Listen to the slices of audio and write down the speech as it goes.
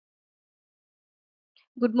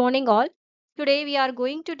Good morning, all. Today we are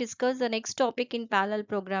going to discuss the next topic in parallel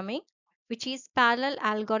programming, which is parallel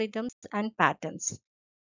algorithms and patterns.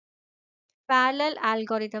 Parallel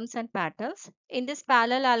algorithms and patterns. In this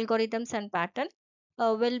parallel algorithms and pattern,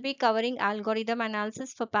 we'll be covering algorithm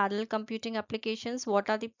analysis for parallel computing applications. What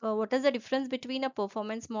is the difference between a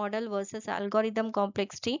performance model versus algorithm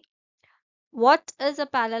complexity? What is a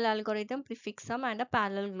parallel algorithm, prefix sum, and a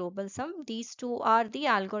parallel global sum? These two are the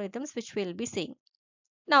algorithms which we'll be seeing.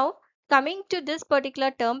 Now, coming to this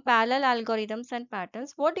particular term, parallel algorithms and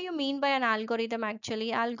patterns, what do you mean by an algorithm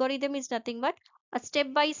actually? Algorithm is nothing but a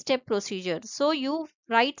step by step procedure. So, you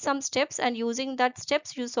write some steps and using that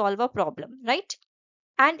steps, you solve a problem, right?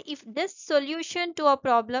 And if this solution to a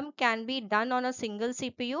problem can be done on a single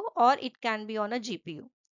CPU or it can be on a GPU.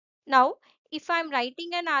 Now, if I'm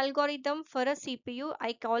writing an algorithm for a CPU,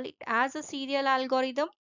 I call it as a serial algorithm,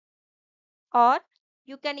 or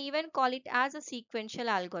you can even call it as a sequential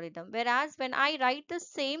algorithm. Whereas when I write the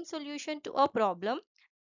same solution to a problem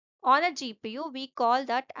on a GPU, we call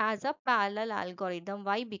that as a parallel algorithm.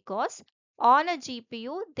 Why? Because on a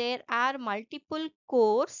GPU there are multiple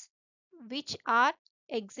cores which are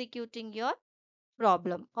executing your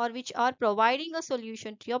problem or which are providing a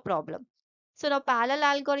solution to your problem. So now parallel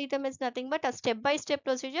algorithm is nothing but a step-by-step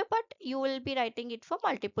procedure, but you will be writing it for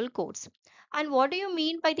multiple codes. And what do you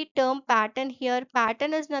mean by the term pattern here?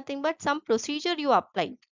 Pattern is nothing but some procedure you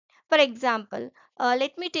apply. For example,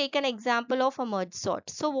 let me take an example of a merge sort.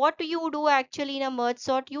 So what do you do actually in a merge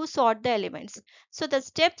sort? You sort the elements. So the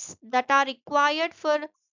steps that are required for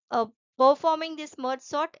uh, performing this merge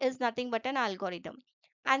sort is nothing but an algorithm.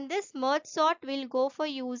 And this merge sort will go for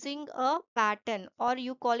using a pattern, or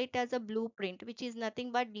you call it as a blueprint, which is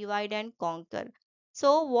nothing but divide and conquer.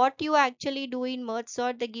 So what you actually do in merge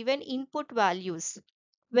sort, the given input values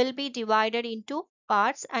will be divided into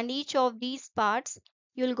parts, and each of these parts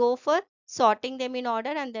you'll go for sorting them in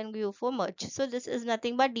order and then go for merge. So this is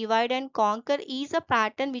nothing but divide and conquer is a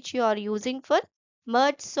pattern which you are using for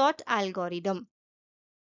merge sort algorithm.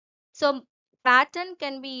 So pattern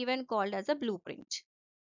can be even called as a blueprint.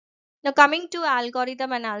 Now, coming to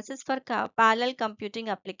algorithm analysis for parallel computing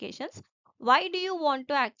applications, why do you want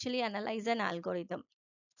to actually analyze an algorithm?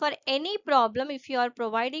 For any problem, if you are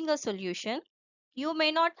providing a solution, you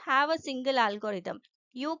may not have a single algorithm.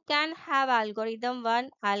 You can have algorithm 1,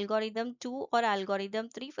 algorithm 2, or algorithm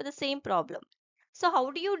 3 for the same problem. So, how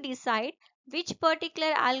do you decide which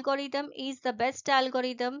particular algorithm is the best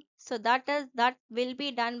algorithm? So, that will be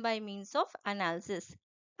done by means of analysis.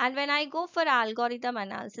 And when I go for algorithm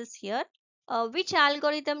analysis here, which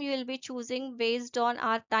algorithm you will be choosing based on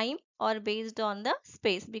our time or based on the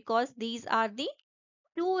space, because these are the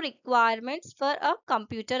two requirements for a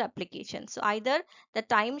computer application. So either the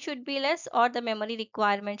time should be less or the memory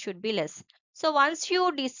requirement should be less. So once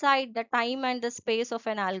you decide the time and the space of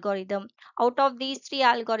an algorithm, out of these three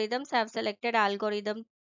algorithms, I have selected algorithm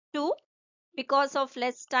 2 because of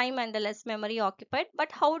less time and the less memory occupied.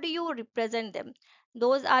 But how do you represent them?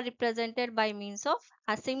 Those are represented by means of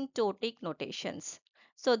asymptotic notations.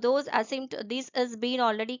 So those this has been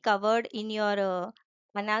already covered in your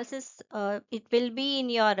analysis. It will be in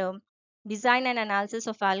your design and analysis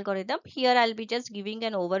of algorithm. Here I'll be just giving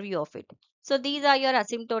an overview of it. So these are your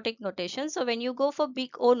asymptotic notations. So when you go for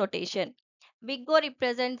big O notation, big O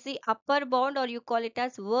represents the upper bound, or you call it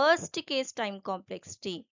as worst case time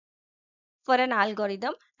complexity for an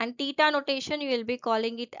algorithm, and theta notation you will be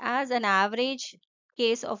calling it as an average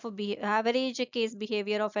case of average case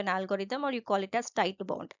behavior of an algorithm, or you call it as tight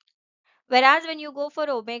bound. Whereas when you go for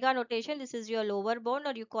omega notation, this is your lower bound,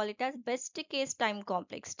 or you call it as best case time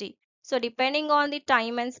complexity. So depending on the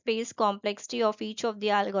time and space complexity of each of the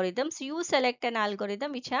algorithms, you select an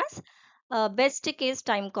algorithm which has best case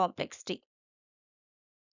time complexity.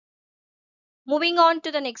 Moving on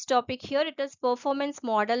to the next topic here, it is performance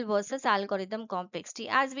model versus algorithm complexity.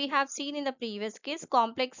 As we have seen in the previous case,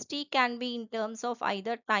 complexity can be in terms of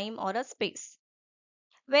either time or a space.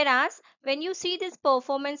 Whereas when you see this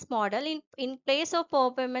performance model, in place of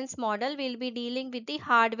performance model, we'll be dealing with the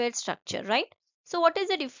hardware structure, right? So what is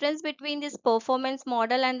the difference between this performance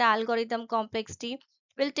model and the algorithm complexity?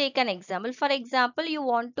 We'll take an example. For example, you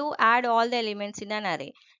want to add all the elements in an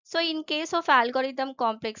array. So in case of algorithm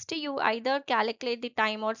complexity, you either calculate the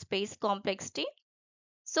time or space complexity.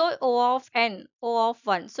 So O of n, O of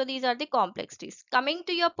 1. So these are the complexities. Coming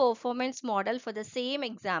to your performance model for the same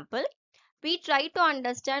example, We try to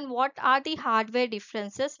understand what are the hardware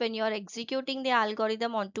differences when you are executing the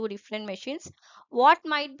algorithm on two different machines, what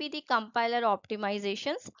might be the compiler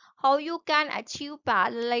optimizations, how you can achieve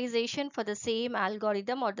parallelization for the same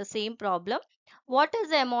algorithm or the same problem, what is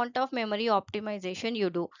the amount of memory optimization you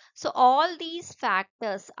do. So all these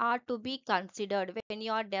factors are to be considered when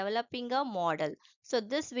you are developing a model. So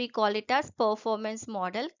this we call it as performance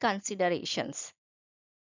model considerations.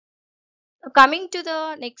 Coming to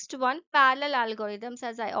the next one, parallel algorithms.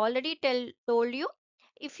 As I already told you,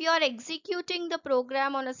 if you are executing the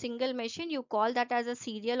program on a single machine, you call that as a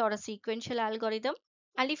serial or a sequential algorithm.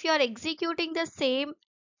 And if you are executing the same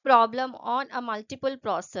problem on a multiple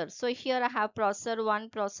processor, so here I have processor 1,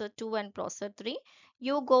 processor 2 and processor 3,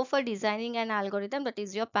 you go for designing an algorithm that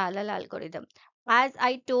is your parallel algorithm. As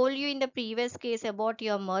I told you in the previous case about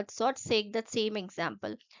your merge sort, take the same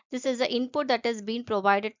example. This is the input that has been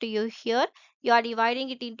provided to you here. You are dividing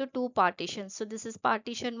it into two partitions. So this is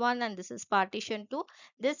partition 1 and this is partition 2.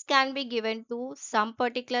 This can be given to some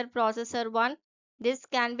particular processor 1. This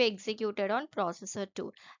can be executed on processor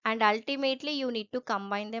 2. And ultimately you need to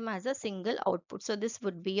combine them as a single output. So this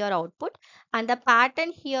would be your output. And the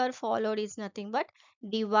pattern here followed is nothing but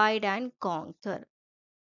divide and conquer.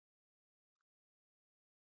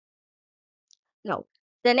 Now,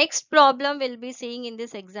 the next problem we'll be seeing in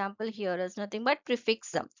this example here is nothing but prefix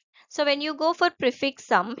sum. So when you go for prefix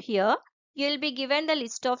sum here, you'll be given the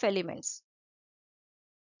list of elements.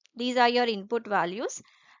 These are your input values.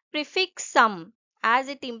 Prefix sum, as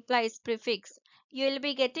it implies prefix, you will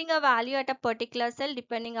be getting a value at a particular cell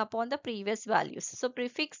depending upon the previous values. So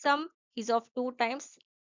prefix sum is of two types.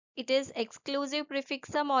 It is exclusive prefix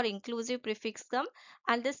sum or inclusive prefix sum,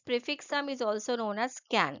 and this prefix sum is also known as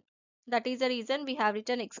scan. That is the reason we have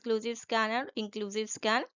written exclusive scan and inclusive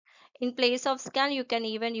scan. In place of scan, you can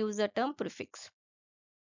even use the term prefix.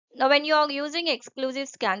 Now, when you are using exclusive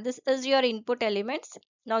scan, this is your input elements.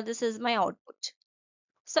 Now, this is my output.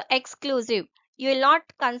 So, exclusive, you will not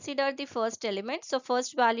consider the first element. So,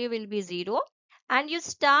 first value will be 0. And you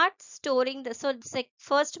start storing the, so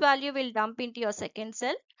first value will dump into your second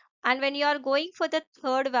cell. And when you are going for the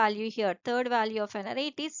third value here, third value of an array,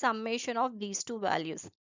 it is summation of these two values.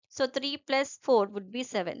 So 3 plus 4 would be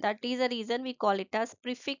 7. That is the reason we call it as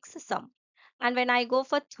prefix sum. And when I go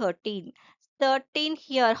for 13, 13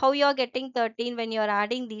 here, how you are getting 13 when you are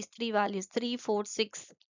adding these three values, 3, 4,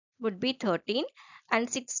 6 would be 13. And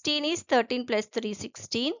 16 is 13 plus 3,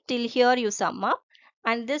 16. Till here you sum up.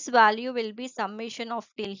 And this value will be summation of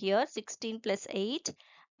till here 16 plus 8,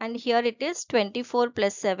 and here it is 24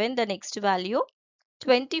 plus 7, the next value,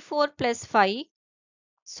 24 plus 5,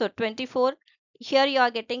 so 24, here you are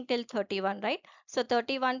getting till 31, right? So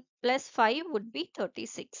 31 plus 5 would be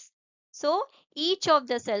 36. So each of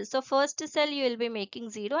the cells, so first cell you will be making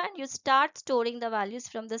 0 and you start storing the values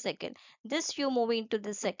from the second. This you move into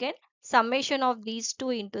the second, summation of these two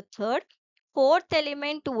into third. Fourth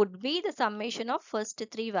element would be the summation of first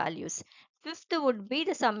three values. Fifth would be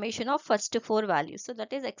the summation of first four values. So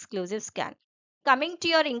that is exclusive scan. Coming to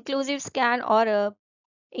your inclusive scan or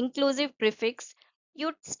inclusive prefix,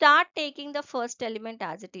 you start taking the first element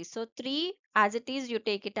as it is. So 3 as it is, you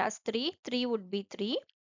take it as 3. 3 would be 3.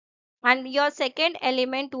 And your second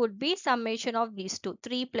element would be summation of these two.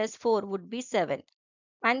 3 plus 4 would be 7.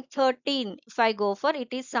 And 13, if I go for,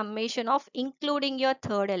 it is summation of including your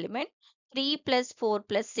third element, 3 plus 4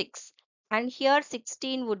 plus 6. And here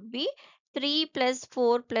 16 would be 3 plus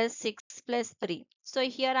 4 plus 6 plus 3. So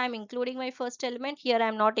here I am including my first element, here I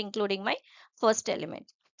am not including my first element.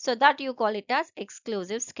 So that you call it as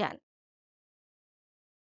exclusive scan.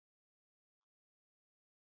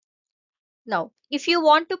 Now, if you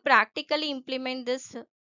want to practically implement this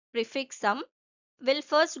prefix sum, we'll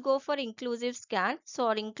first go for inclusive scan, so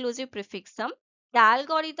or inclusive prefix sum. The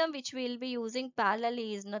algorithm which we will be using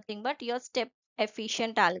parallelly is nothing but your step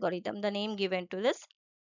efficient algorithm, the name given to this.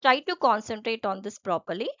 Try to concentrate on this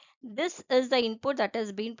properly. This is the input that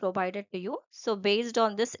has been provided to you. So based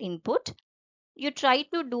on this input, you try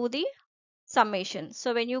to do the summation.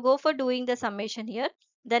 So when you go for doing the summation here,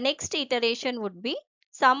 the next iteration would be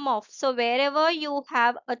sum of. So wherever you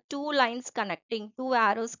have a two lines connecting, two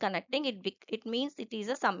arrows connecting, it means it is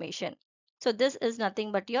a summation. So this is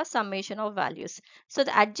nothing but your summation of values. So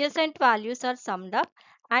the adjacent values are summed up,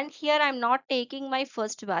 and here I am not taking my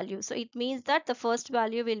first value. So it means that the first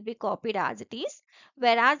value will be copied as it is,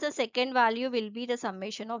 whereas the second value will be the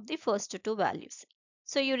summation of the first two values.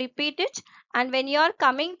 So you repeat it, and when you are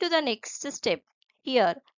coming to the next step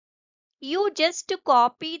here, you just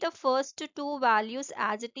copy the first two values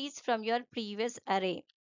as it is from your previous array.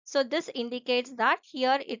 So this indicates that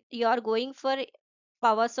here you are going for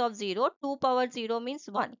powers of 0. 2 power 0 means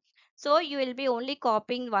 1. So you will be only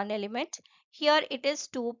copying one element. Here it is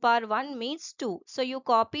 2 power 1 means 2. So you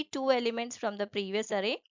copy two elements from the previous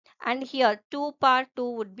array, and here 2 power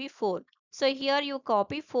 2 would be 4. So here you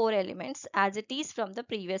copy 4 elements as it is from the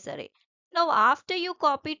previous array. Now after you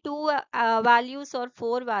copy two values or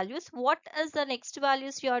 4 values, what is the next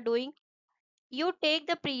values you are doing? You take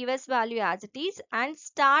the previous value as it is and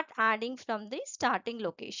start adding from the starting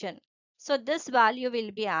location. So this value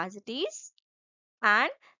will be as it is, and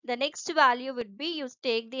the next value would be you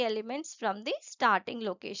take the elements from the starting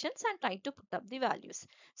locations and try to put up the values.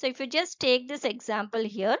 So if you just take this example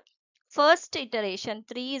here, first iteration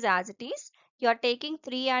 3 is as it is. You are taking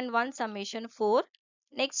 3 and 1 summation 4.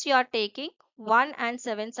 Next you are taking 1 and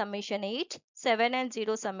 7 summation 8, 7 and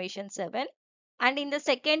 0 summation 7. And in the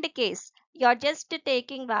second case, you are just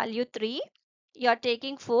taking value 3. You are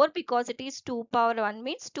taking 4 because it is 2 power 1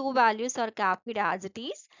 means two values are copied as it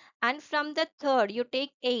is. And from the third, you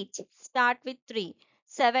take 8. Start with 3,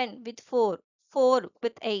 7 with 4, 4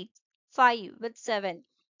 with 8, 5 with 7,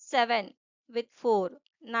 7 with 4,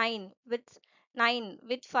 9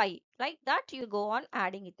 with 5. Like that, you go on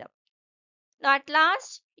adding it up. Now, at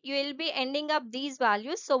last, you will be ending up these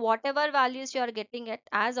values. So, whatever values you are getting at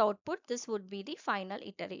as output, this would be the final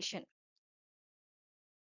iteration.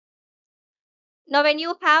 Now, when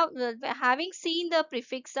you have having seen the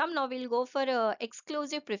prefix sum, now we'll go for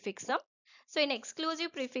exclusive prefix sum. So, in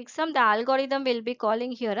exclusive prefix sum, the algorithm will be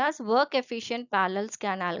calling here as work efficient parallel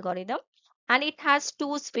scan algorithm, and it has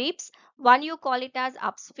two sweeps. One you call it as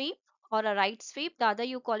up sweep or a right sweep, the other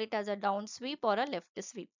you call it as a down sweep or a left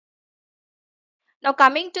sweep. Now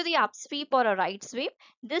coming to the up sweep or a right sweep,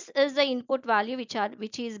 this is the input value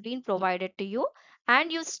which is being provided to you,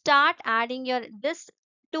 and you start adding your this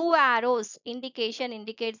two arrows indication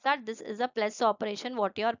indicates that this is a plus operation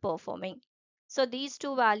what you are performing. So these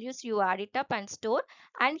two values you add it up and store,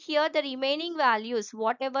 and here the remaining values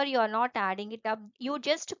whatever you are not adding it up, you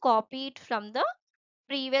just copy it from the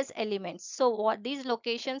previous elements. So what these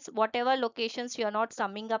locations, whatever locations you are not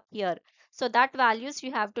summing up here, so that values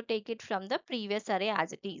you have to take it from the previous array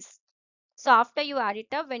as it is. So after you add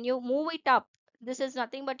it up, when you move it up, this is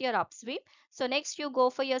nothing but your up sweep. So next you go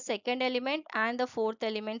for your second element and the fourth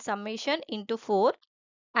element summation into 4,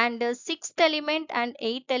 and the sixth element and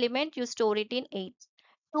eighth element you store it in 8.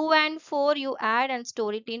 2 and 4 you add and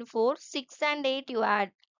store it in 4. 6 and 8 you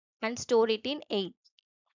add and store it in 8.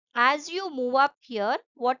 As you move up here,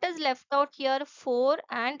 what is left out here? 4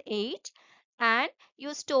 and 8, and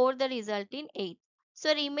you store the result in 8.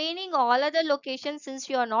 So remaining all other locations, since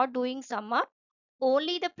you are not doing sum up,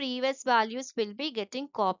 only the previous values will be getting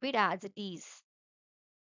copied as it is.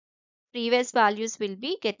 Previous values will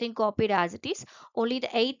be getting copied as it is. Only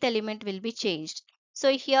the eighth element will be changed.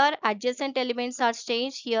 So here adjacent elements are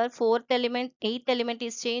changed. Here fourth element, eighth element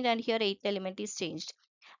is changed, and here eighth element is changed.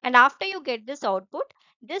 And after you get this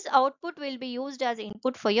output will be used as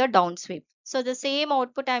input for your down sweep. So the same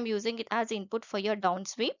output I am using it as input for your down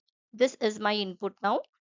sweep. This is my input now.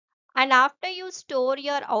 And after you store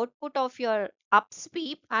your output of your up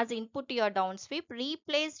sweep as input to your down sweep,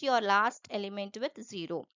 replace your last element with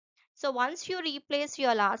 0. So once you replace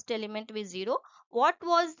your last element with 0, what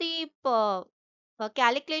was the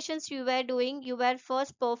calculations you were doing? You were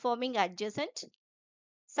first performing adjacent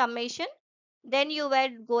summation, then you were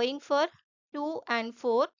going for 2 and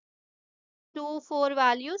 4, 2, 4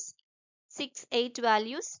 values, 6, 8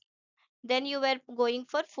 values, then you were going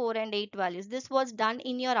for 4 and 8 values. This was done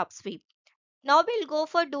in your upsweep. Now we'll go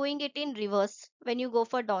for doing it in reverse. When you go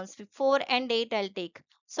for downsweep, 4 and 8 I'll take.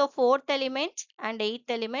 So fourth element and eighth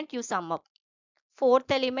element you sum up. Fourth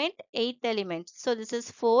element, eighth element. So this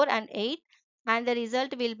is 4 and 8, and the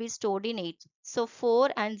result will be stored in 8. So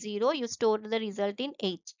 4 and 0 you store the result in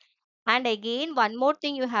 8. And again one more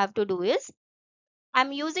thing you have to do is,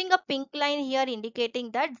 I'm using a pink line here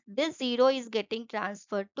indicating that this 0 is getting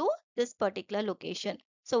transferred to this particular location.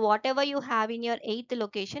 So whatever you have in your 8th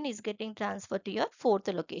location is getting transferred to your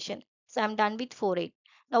 4th location. So I'm done with 4, 8.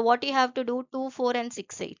 Now what you have to do? 2, 4 and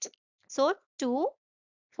 6, 8. So 2,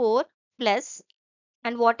 4 plus,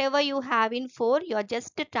 and whatever you have in 4 you are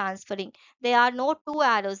just transferring. There are no two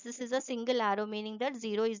arrows. This is a single arrow, meaning that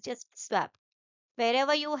 0 is just swapped.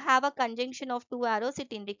 Wherever you have a conjunction of two arrows,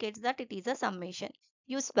 it indicates that it is a summation.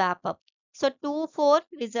 You swap up. So 2, 4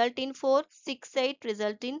 result in 4, 6, 8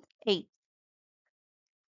 result in 8.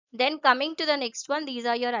 Then coming to the next one, these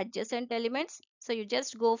are your adjacent elements. So you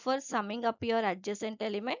just go for summing up your adjacent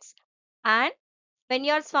elements. And when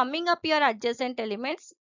you are summing up your adjacent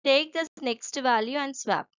elements, take this next value and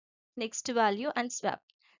swap. Next value and swap.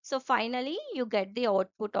 So finally you get the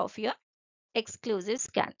output of your exclusive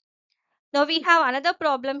scan. Now we have another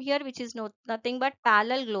problem here, which is nothing but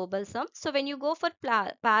parallel global sum. So when you go for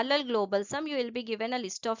parallel global sum, you will be given a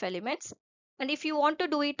list of elements. And if you want to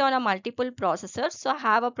do it on a multiple processors, so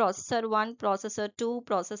have a processor 1, processor 2,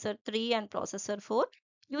 processor 3 and processor 4.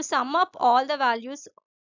 You sum up all the values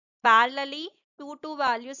parallelly, two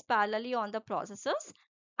values parallelly on the processors,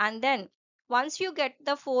 and then once you get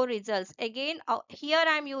the four results, again here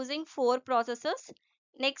I am using four processors.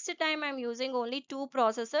 Next time I am using only two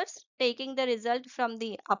processors, taking the result from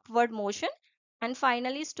the upward motion, and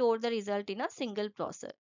finally store the result in a single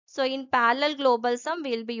processor. So in parallel global sum,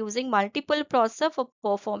 we will be using multiple processor for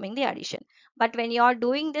performing the addition. But when you are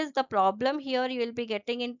doing this, the problem here you will be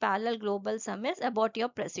getting in parallel global sum is about your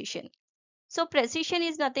precision. So precision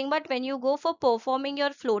is nothing but when you go for performing your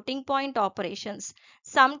floating point operations.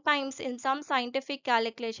 Sometimes in some scientific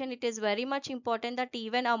calculation, it is very much important that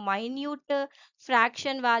even a minute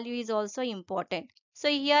fraction value is also important. So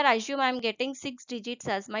here assume I am getting 6 digits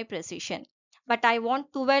as my precision. But I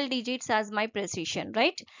want 12 digits as my precision,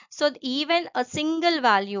 right? So even a single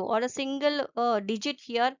value or a single digit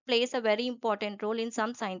here plays a very important role in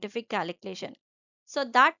some scientific calculation. So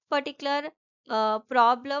that particular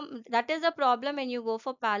problem, that is a problem when you go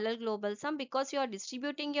for parallel global sum, because you are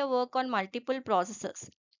distributing your work on multiple processes.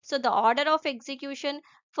 So the order of execution,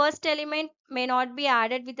 first element may not be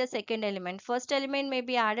added with the second element, first element may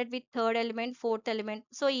be added with third element, fourth element.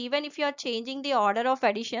 So even if you are changing the order of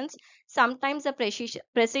additions, sometimes the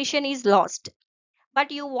precision is lost,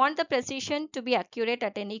 but you want the precision to be accurate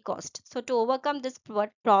at any cost. So to overcome this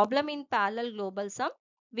problem in parallel global sum,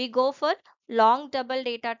 we go for long double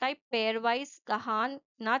data type, pairwise, Kahan,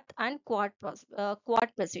 NUT and quad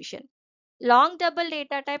precision. Long double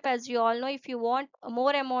data type, as you all know, if you want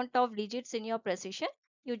more amount of digits in your precision,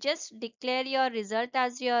 you just declare your result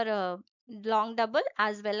as your long double,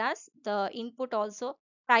 as well as the input also.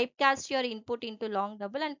 Typecast your input into long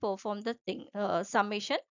double and perform the thing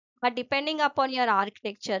summation. But depending upon your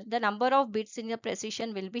architecture, the number of bits in your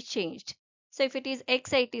precision will be changed. So if it is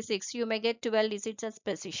x86, you may get 12 digits as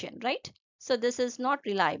precision, right? So this is not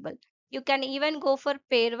reliable. You can even go for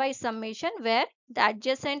pairwise summation, where the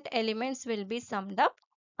adjacent elements will be summed up,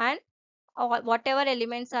 and whatever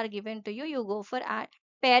elements are given to you, you go for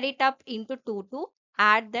pair it up into two,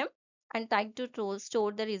 add them, and try to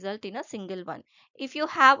store the result in a single one. If you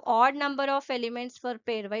have odd number of elements for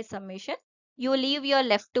pairwise summation, you leave your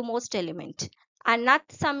leftmost element, and NUT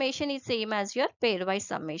summation is same as your pairwise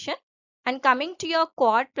summation. And coming to your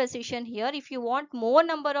quad precision here, if you want more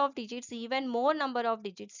number of digits, even more number of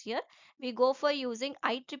digits here, we go for using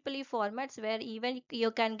IEEE formats, where even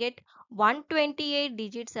you can get 128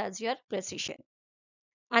 digits as your precision.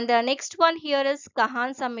 And the next one here is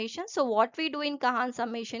Kahan summation. So what we do in Kahan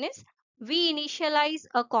summation is we initialize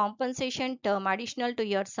a compensation term additional to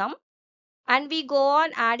your sum, and we go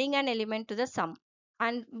on adding an element to the sum,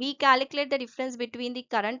 and we calculate the difference between the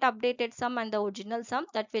current updated sum and the original sum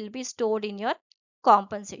that will be stored in your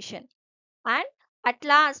compensation. And at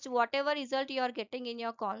last, whatever result you are getting in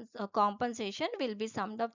your compensation will be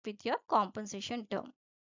summed up with your compensation term.